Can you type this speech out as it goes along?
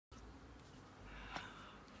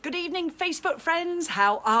Good evening, Facebook friends.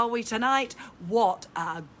 How are we tonight? What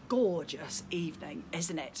a gorgeous evening,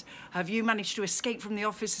 isn't it? Have you managed to escape from the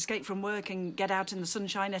office, escape from work and get out in the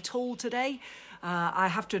sunshine at all today? I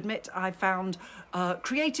have to admit I found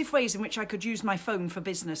creative ways in which I could use my phone for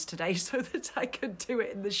business today so that I could do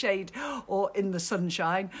it in the shade or in the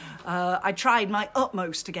sunshine. I tried my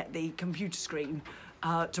utmost to get the computer screen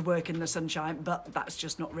to work in the sunshine, but that's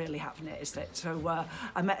just not really happening, is it? So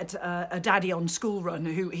I met a daddy on school run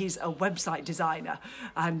he's a website designer,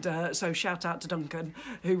 and so shout out to Duncan,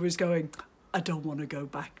 who was going, I don't want to go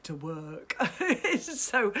back to work.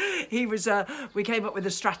 So we came up with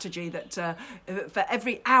a strategy that for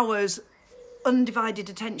every hour's undivided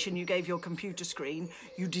attention you gave your computer screen,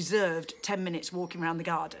 you deserved 10 minutes walking around the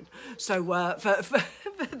garden. So for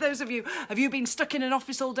those of you, have you been stuck in an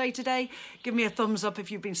office all day today? Give me a thumbs up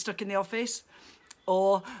if you've been stuck in the office.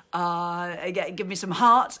 Or give me some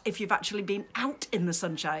hearts if you've actually been out in the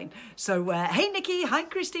sunshine. So, hey Nikki, hi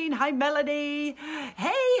Christine, hi Melanie,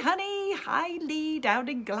 hey honey, hi Lee down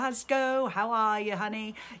in Glasgow, how are you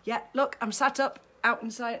honey? Yeah, look, I'm sat up out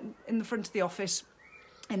inside in the front of the office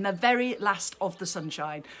in the very last of the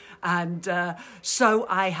sunshine. And so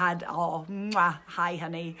I had, hi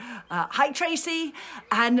honey, hi Tracy,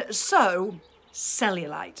 and so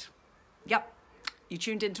cellulite. Yep, you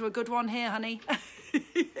tuned into a good one here, honey.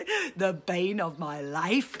 The bane of my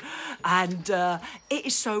life, and it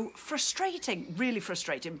is so frustrating, really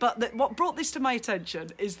frustrating. But what brought this to my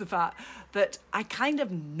attention is the fact that I kind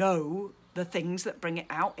of know the things that bring it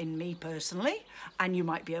out in me personally, and you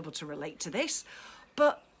might be able to relate to this,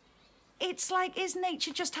 but it's like, is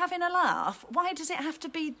nature just having a laugh? Why does it have to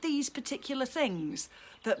be these particular things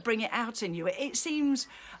that bring it out in you? It seems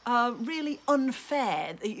really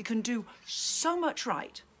unfair that you can do so much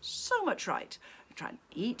right, try and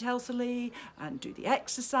eat healthily and do the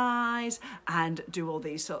exercise and do all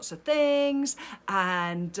these sorts of things,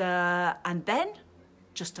 and then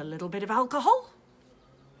just a little bit of alcohol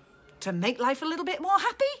to make life a little bit more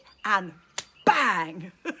happy, and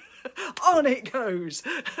bang, on it goes.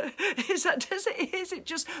 Is it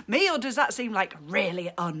just me, or does that seem like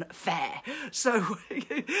really unfair? So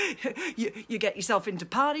you get yourself into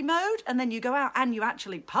party mode, and then you go out and you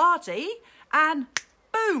actually party, and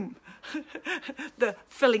boom, the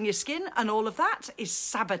filling your skin and all of that is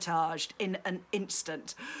sabotaged in an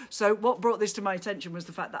instant. So what brought this to my attention was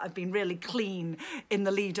the fact that I've been really clean in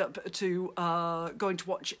the lead up to going to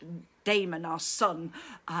watch Damon, our son,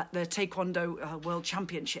 at the Taekwondo World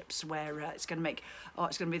Championships, where it's going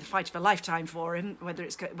to be the fight of a lifetime for him. Whether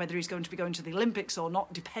he's going to be going to the Olympics or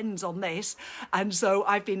not depends on this. And so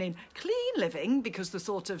I've been in clean living, because the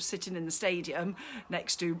thought of sitting in the stadium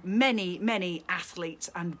next to many athletes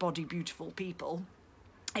and body beautiful people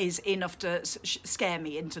is enough to scare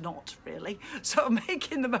me into not really. So I'm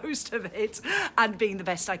making the most of it and being the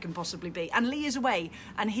best I can possibly be. And Lee is away,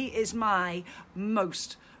 and he is my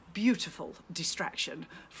most beautiful distraction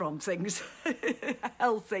from things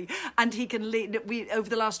healthy, and he can lead. Over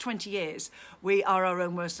the last 20 years we are our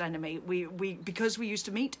own worst enemy. We because we used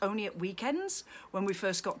to meet only at weekends when we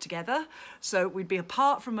first got together, so we'd be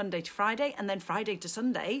apart from Monday to Friday, and then Friday to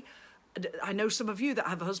Sunday. I know some of you that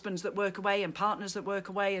have husbands that work away and partners that work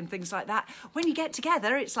away and things like that. When you get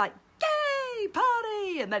together, it's like, yay,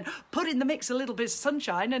 party, and then put in the mix a little bit of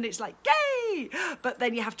sunshine, and it's like, yay. But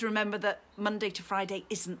then you have to remember that Monday to Friday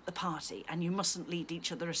isn't the party, and you mustn't lead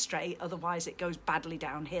each other astray, otherwise it goes badly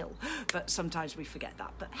downhill. But sometimes we forget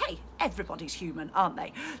that. But hey, everybody's human, aren't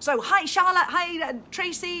they? So hi Charlotte, hi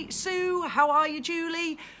Tracy, Sue, how are you,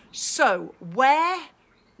 Julie? So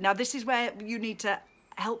now this is where you need to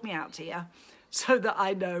help me out here so that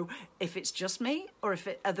I know if it's just me or if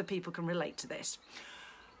other people can relate to this.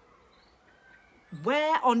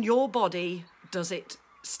 Where on your body does it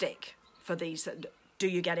stick for these? Do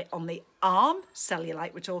you get it on the arm,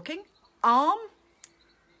 cellulite we're talking, arm,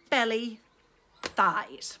 belly,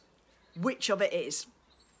 thighs? Which of it is?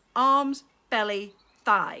 Arms, belly,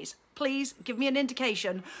 thighs. Please give me an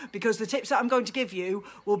indication, because the tips that I'm going to give you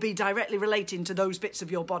will be directly relating to those bits of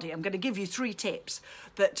your body. I'm going to give you 3 tips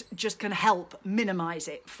that just can help minimise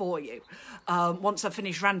it for you. Once I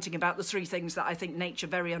finish ranting about the 3 things that I think nature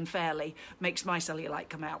very unfairly makes my cellulite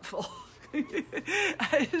come out for.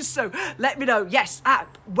 So let me know. Yes,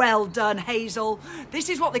 well done, Hazel. This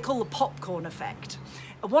is what they call the popcorn effect.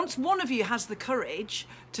 Once one of you has the courage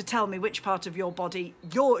to tell me which part of your body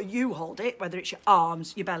you hold it, whether it's your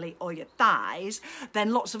arms, your belly or your thighs,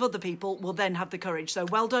 then lots of other people will then have the courage. So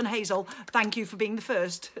well done, Hazel. Thank you for being the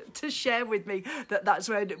first to share with me that that's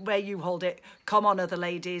where you hold it. Come on, other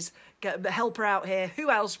ladies, help her out here.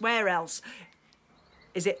 Who else? Where else?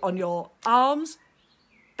 Is it on your arms,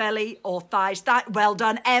 belly or thighs. Well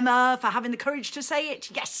done, Emma, for having the courage to say it.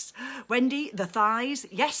 Yes. Wendy, the thighs.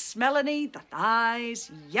 Yes. Melanie, the thighs.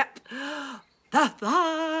 Yep. The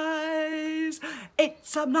thighs.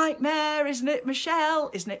 It's a nightmare, isn't it, Michelle?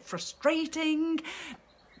 Isn't it frustrating?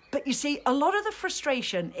 But you see, a lot of the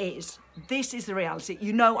frustration is, this is the reality.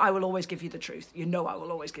 You know I will always give you the truth. You know I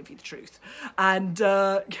will always give you the truth. And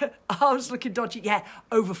I was looking dodgy. Yeah,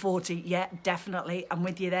 over 40. Yeah, definitely. I'm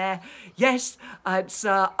with you there. Yes, it's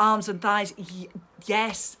arms and thighs.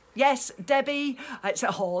 Yes. Yes, Debbie. It's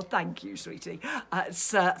thank you, sweetie.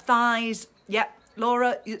 It's thighs. Yep.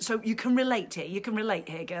 Laura, so you can relate here. You can relate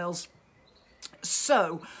here, girls.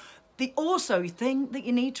 So the also thing that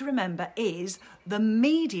you need to remember is the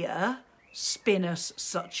media spin us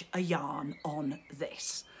such a yarn on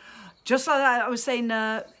this. Just like I was saying,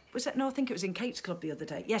 was it? No, I think it was in Kate's Club the other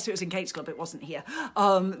day. Yes, it was in Kate's Club. It wasn't here.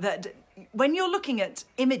 That when you're looking at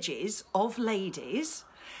images of ladies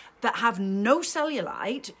that have no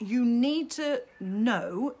cellulite, you need to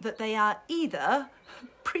know that they are either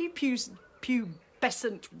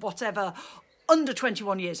prepubescent, whatever, under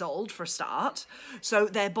 21 years old for a start, so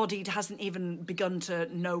their body hasn't even begun to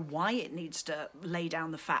know why it needs to lay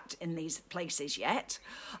down the fat in these places yet,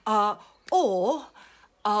 or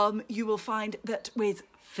you will find that with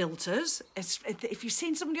filters, if you've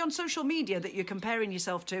seen somebody on social media that you're comparing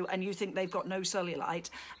yourself to and you think they've got no cellulite,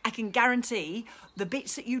 I can guarantee the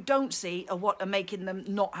bits that you don't see are what are making them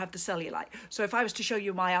not have the cellulite. So if I was to show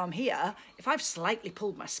you my arm here, if I've slightly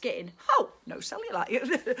pulled my skin, no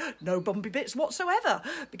cellulite, no bumpy bits whatsoever,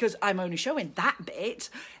 because I'm only showing that bit.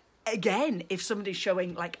 Again, if somebody's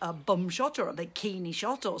showing like a bum shot or a bikini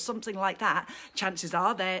shot or something like that, chances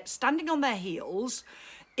are they're standing on their heels.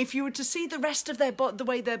 If you were to see the rest of the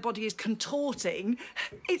way their body is contorting,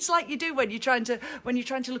 it's like you do when you're trying to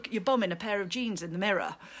look at your bum in a pair of jeans in the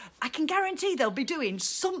mirror. I can guarantee they'll be doing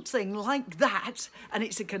something like that, and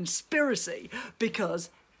it's a conspiracy, because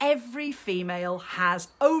every female has,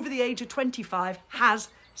 over the age of 25, has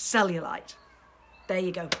cellulite. There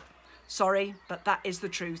you go. Sorry, but that is the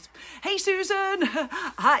truth. Hey, Susan.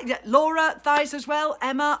 Hi, Laura, thighs as well.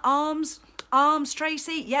 Emma, arms.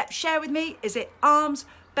 Tracy. Yep, share with me. Is it arms,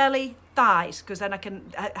 belly, thighs? Because then I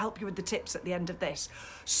can help you with the tips at the end of this.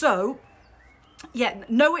 So, yeah,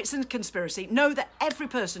 know it's a conspiracy. Know that every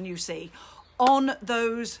person you see on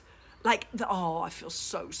those, I feel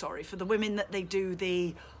so sorry for the women that they do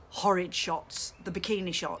the horrid shots, the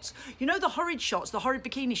bikini shots. You know, the horrid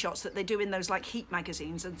bikini shots that they do in those like Heat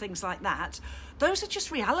magazines and things like that? Those are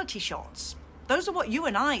just reality shots. Those are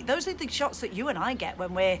the shots that you and I get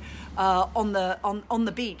when we're on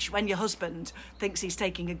the beach, when your husband thinks he's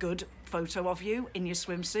taking a good photo of you in your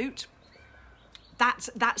swimsuit. That's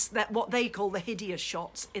what they call the hideous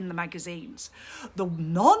shots in the magazines. The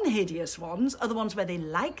non-hideous ones are the ones where they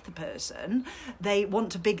like the person. They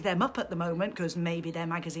want to big them up at the moment because maybe their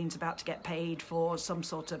magazine's about to get paid for some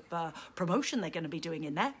sort of promotion they're going to be doing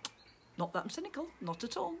in there. Not that I'm cynical, not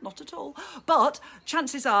at all. But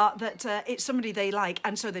chances are that it's somebody they like,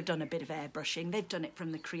 and so they've done a bit of airbrushing. They've done it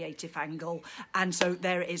from the creative angle, and so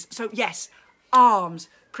there it is. So yes, arms.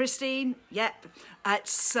 Christine, yep.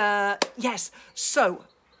 It's, yes. So,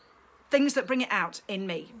 things that bring it out in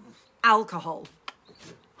me. Alcohol.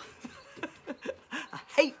 I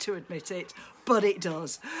hate to admit it, but it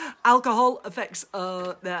does. Alcohol affects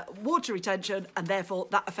the water retention, and therefore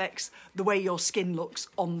that affects the way your skin looks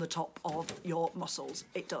on the top of your muscles.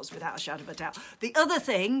 It does, without a shadow of a doubt. The other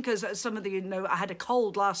thing, because some of you know I had a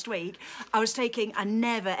cold last week, I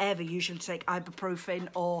never ever usually take ibuprofen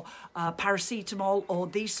or paracetamol or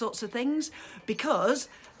these sorts of things, because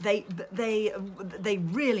they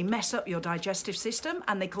really mess up your digestive system,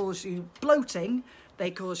 and they cause you bloating. They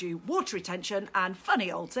cause you water retention, and funny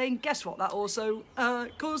old thing, guess what that also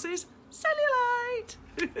causes? Cellulite.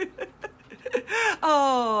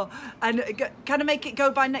 Oh, and can I make it go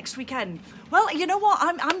by next weekend? Well, you know what?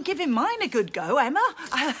 I'm giving mine a good go, Emma.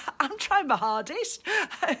 I'm trying my hardest.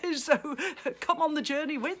 So come on the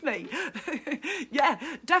journey with me. Yeah,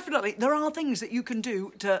 definitely. There are things that you can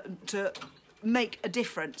do to make a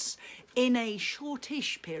difference in a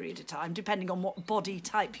shortish period of time, depending on what body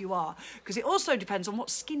type you are, because it also depends on what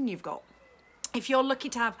skin you've got. If you're lucky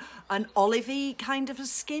to have an olivey kind of a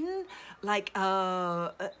skin, like,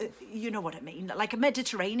 you know what I mean, like a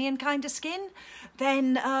Mediterranean kind of skin,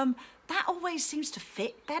 then that always seems to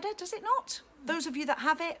fit better, does it not? Those of you that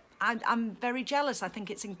have it, I'm very jealous. I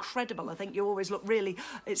think it's incredible. I think you always look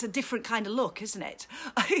it's a different kind of look, isn't it?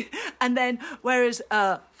 And then, whereas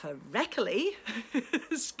freckly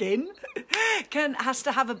skin has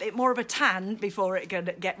to have a bit more of a tan before it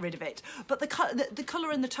can get rid of it. But the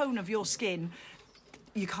colour and the tone of your skin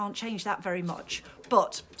you can't change that very much.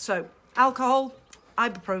 But, so, alcohol,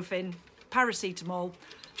 ibuprofen, paracetamol,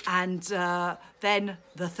 and then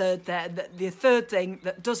the third thing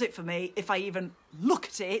that does it for me, if I even look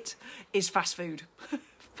at it, is fast food.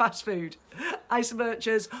 Fast food.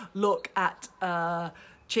 Isomerchers look at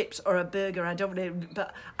chips or a burger. I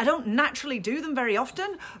don't naturally do them very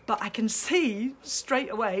often, but I can see straight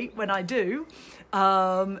away when I do,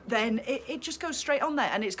 then it just goes straight on there.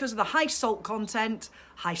 And it's because of the high salt content.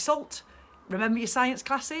 High salt, remember your science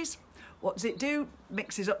classes? What does it do?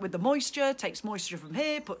 Mixes up with the moisture, takes moisture from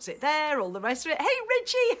here, puts it there, all the rest of it. Hey,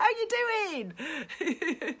 Richie, how you doing?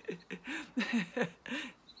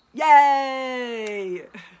 Yay!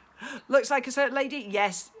 Looks like a certain lady.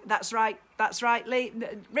 Yes, that's right,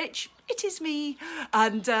 Rich, it is me.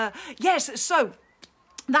 And yes, so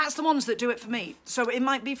that's the ones that do it for me. So it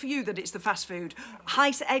might be for you that it's the fast food,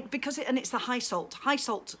 and it's the high salt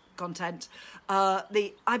content,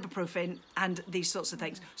 the ibuprofen, and these sorts of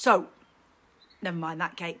things. So never mind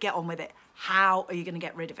that, Kate. Get on with it. How are you going to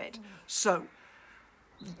get rid of it? So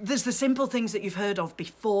there's the simple things that you've heard of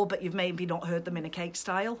before, but you've maybe not heard them in a Kate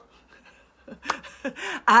style.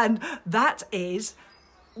 And that is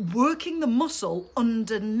working the muscle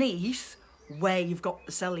underneath where you've got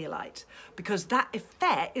the cellulite, because that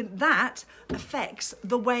affects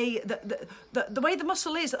the way the way the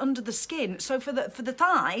muscle is under the skin. So for the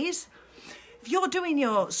thighs, if you're doing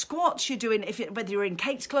your squats, whether you're in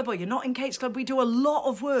Kate's Club or you're not in Kate's Club, we do a lot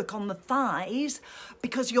of work on the thighs,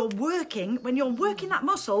 because when you're working that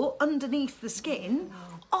muscle underneath the skin,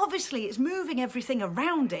 obviously it's moving everything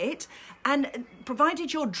around it, and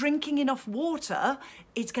provided you're drinking enough water,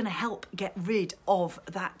 it's going to help get rid of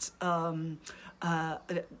that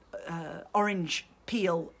orange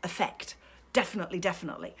peel effect.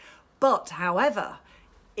 Definitely. But however,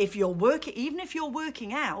 even if you're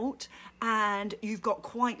working out and you've got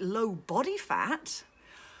quite low body fat,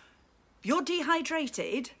 you're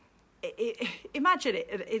dehydrated. Imagine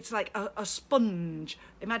it's like a sponge.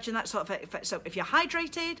 Imagine that sort of effect. So if you're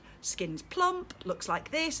hydrated, skin's plump, looks like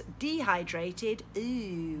this. Dehydrated,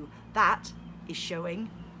 ooh, that is showing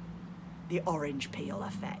the orange peel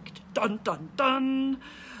effect. Dun, dun, dun.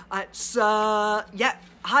 It's,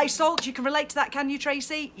 high salt, you can relate to that, can you,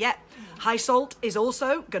 Tracy? Yep. High salt is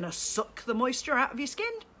also going to suck the moisture out of your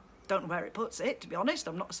skin. Don't know where it puts it, to be honest.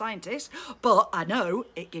 I'm not a scientist, but I know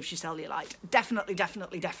it gives you cellulite. Definitely.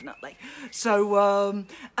 So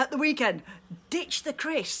at the weekend, ditch the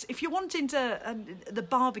crisps. If you're wanting to the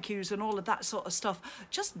barbecues and all of that sort of stuff,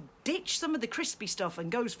 just ditch some of the crispy stuff and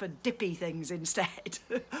goes for dippy things instead,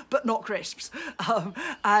 but not crisps.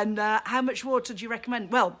 And how much water do you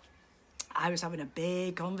recommend? Well, I was having a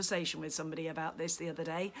big conversation with somebody about this the other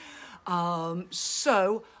day.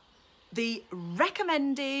 So the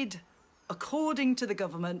recommended, according to the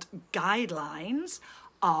government guidelines,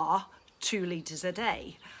 are 2 litres a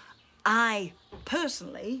day. I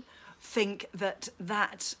personally think that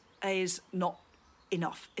is not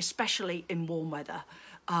enough, especially in warm weather.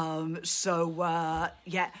 It's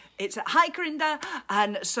hi Corinda.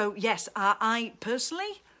 And so yes, I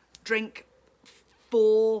personally drink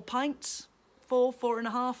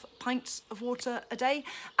 4.5 pints of water a day.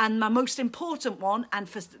 And my most important one, and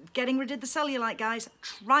for getting rid of the cellulite, guys,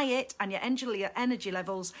 try it, and your energy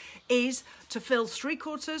levels, is to fill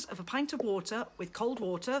 3/4 of a pint of water with cold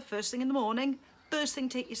water first thing in the morning, first thing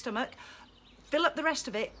to hit your stomach. Fill up the rest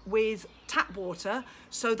of it with tap water,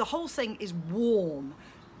 so the whole thing is warm.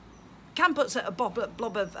 Can put a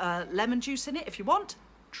blob of lemon juice in it if you want.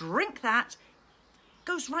 Drink that.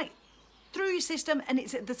 Goes right through your system, and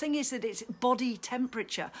the thing is that it's body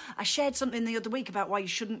temperature. I shared something the other week about why you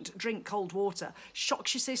shouldn't drink cold water.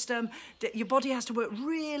 Shocks your system. Your body has to work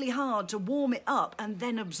really hard to warm it up and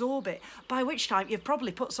then absorb it, by which time you've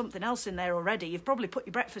probably put something else in there already. You've probably put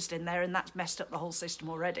your breakfast in there, and that's messed up the whole system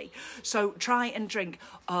already. So try and drink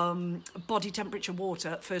body temperature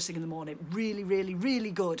water first thing in the morning.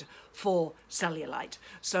 Really good for cellulite.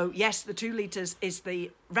 So yes, the 2 litres is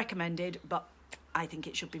the recommended, but I think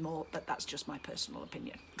it should be more, but that's just my personal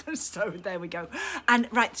opinion. So there we go. And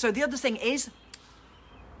right, so the other thing is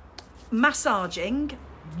massaging,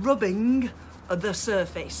 rubbing the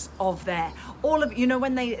surface of there. All of,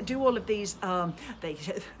 when they do all of these,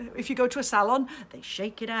 if you go to a salon, they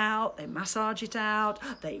shake it out, they massage it out,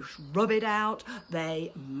 they rub it out,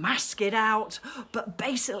 they mask it out. But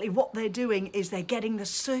basically what they're doing is they're getting the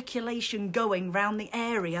circulation going around the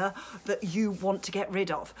area that you want to get rid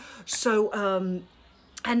of. So,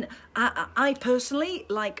 and I personally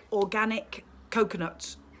like organic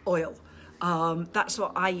coconut oil. That's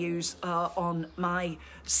what I use on my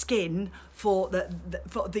skin for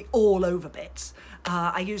the all over bits.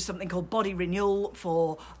 I use something called Body Renewal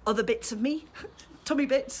for other bits of me, tummy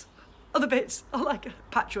bits, other bits. I like a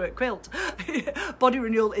patchwork quilt. Body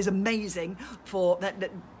Renewal is amazing for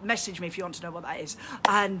that. Message me if you want to know what that is.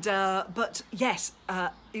 And but yes,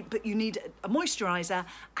 but you need a moisturiser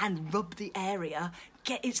and rub the area.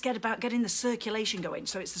 It's about getting the circulation going.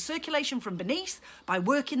 So it's the circulation from beneath by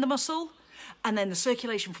working the muscle, and then the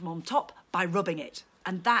circulation from on top by rubbing it.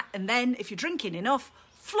 And then if you're drinking enough,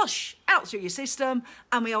 flush out through your system,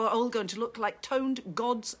 and we are all going to look like toned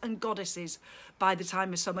gods and goddesses by the time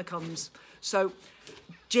the summer comes. So,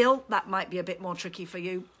 Jill, that might be a bit more tricky for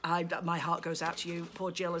you. My heart goes out to you. Poor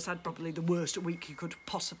Jill has had probably the worst week you could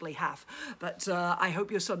possibly have. But I hope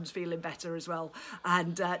your son's feeling better as well.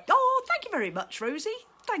 And, thank you very much, Rosie.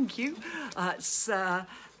 Thank you.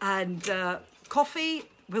 Coffee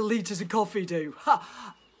will lead to coffee do.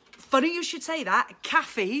 Funny you should say that.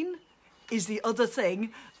 Caffeine is the other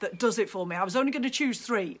thing that does it for me. I was only going to choose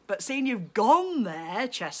 3, but seeing you've gone there,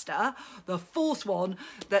 Chester, the 4th one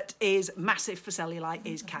that is massive for cellulite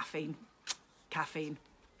is caffeine. Caffeine.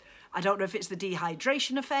 I don't know if it's the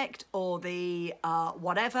dehydration effect or the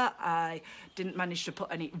whatever. I didn't manage to put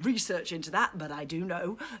any research into that, but I do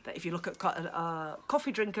know that if you look at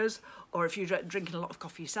coffee drinkers, or if you're drinking a lot of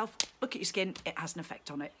coffee yourself, look at your skin, it has an effect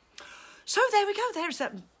on it. So there we go. There's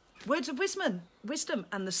that. Words of wisdom,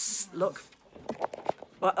 and look.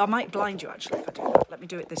 Well, I might blind you actually if I do that. Let me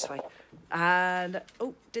do it this way. And,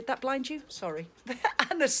 oh, did that blind you? Sorry.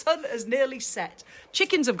 And the sun has nearly set.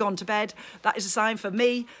 Chickens have gone to bed. That is a sign for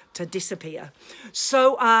me to disappear.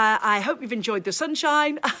 So I hope you've enjoyed the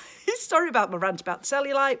sunshine. Sorry about my rant about the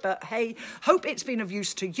cellulite, but hey, hope it's been of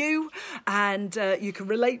use to you and you can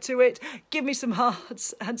relate to it. Give me some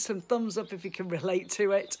hearts and some thumbs up if you can relate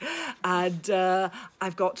to it. And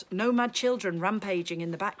I've got nomad children rampaging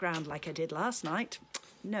in the background like I did last night.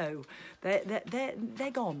 No,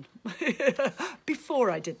 they're gone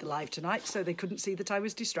before I did the live tonight, so they couldn't see that I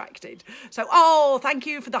was distracted. So, thank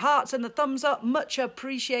you for the hearts and the thumbs up, much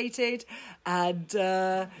appreciated. And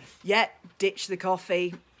ditch the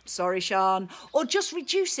coffee. Sorry, Sian, or just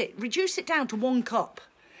reduce it down to 1 cup.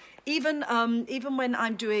 Even when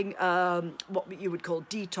I'm doing what you would call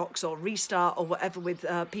detox or restart or whatever with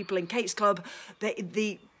people in Kate's Club,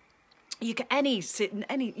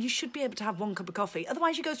 you should be able to have 1 cup of coffee.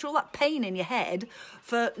 Otherwise, you go through all that pain in your head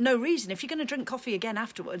for no reason. If you're going to drink coffee again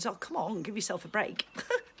afterwards, come on, give yourself a break.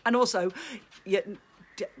 And also,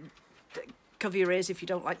 cover your ears if you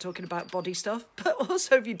don't like talking about body stuff. But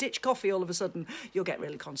also, if you ditch coffee all of a sudden, you'll get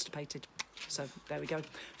really constipated. So there we go.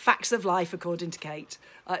 Facts of life, according to Kate.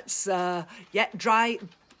 It's dry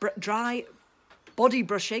body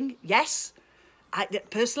brushing. Yes.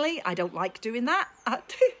 Personally, I don't like doing that.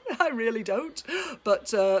 I really don't.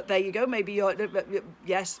 But there you go. Maybe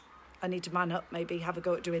yes, I need to man up. Maybe have a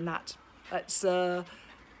go at doing that. Let's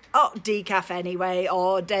decaf anyway.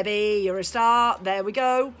 Debbie, you're a star. There we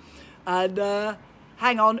go. And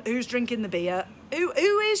hang on, who's drinking the beer? Who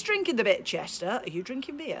is drinking the beer? Chester, are you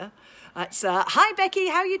drinking beer? That's hi Becky,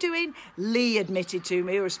 how you doing? Lee admitted to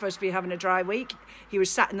me we were supposed to be having a dry week. He was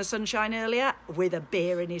sat in the sunshine earlier with a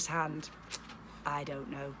beer in his hand. I don't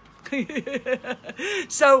know.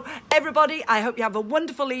 So everybody, I hope you have a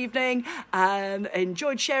wonderful evening and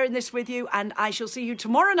enjoyed sharing this with you, and I shall see you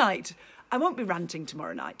tomorrow night. I won't be ranting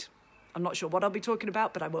tomorrow night. I'm not sure what I'll be talking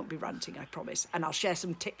about, but I won't be ranting, I promise. And I'll share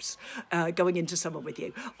some tips going into summer with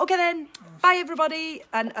you. Okay then, bye everybody,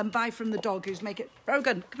 and bye from the dog who's making...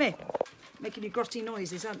 Rogan, come here. Making your grotty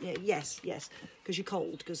noises, aren't you? Yes, because you're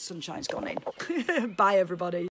cold, because sunshine's gone in. Bye everybody.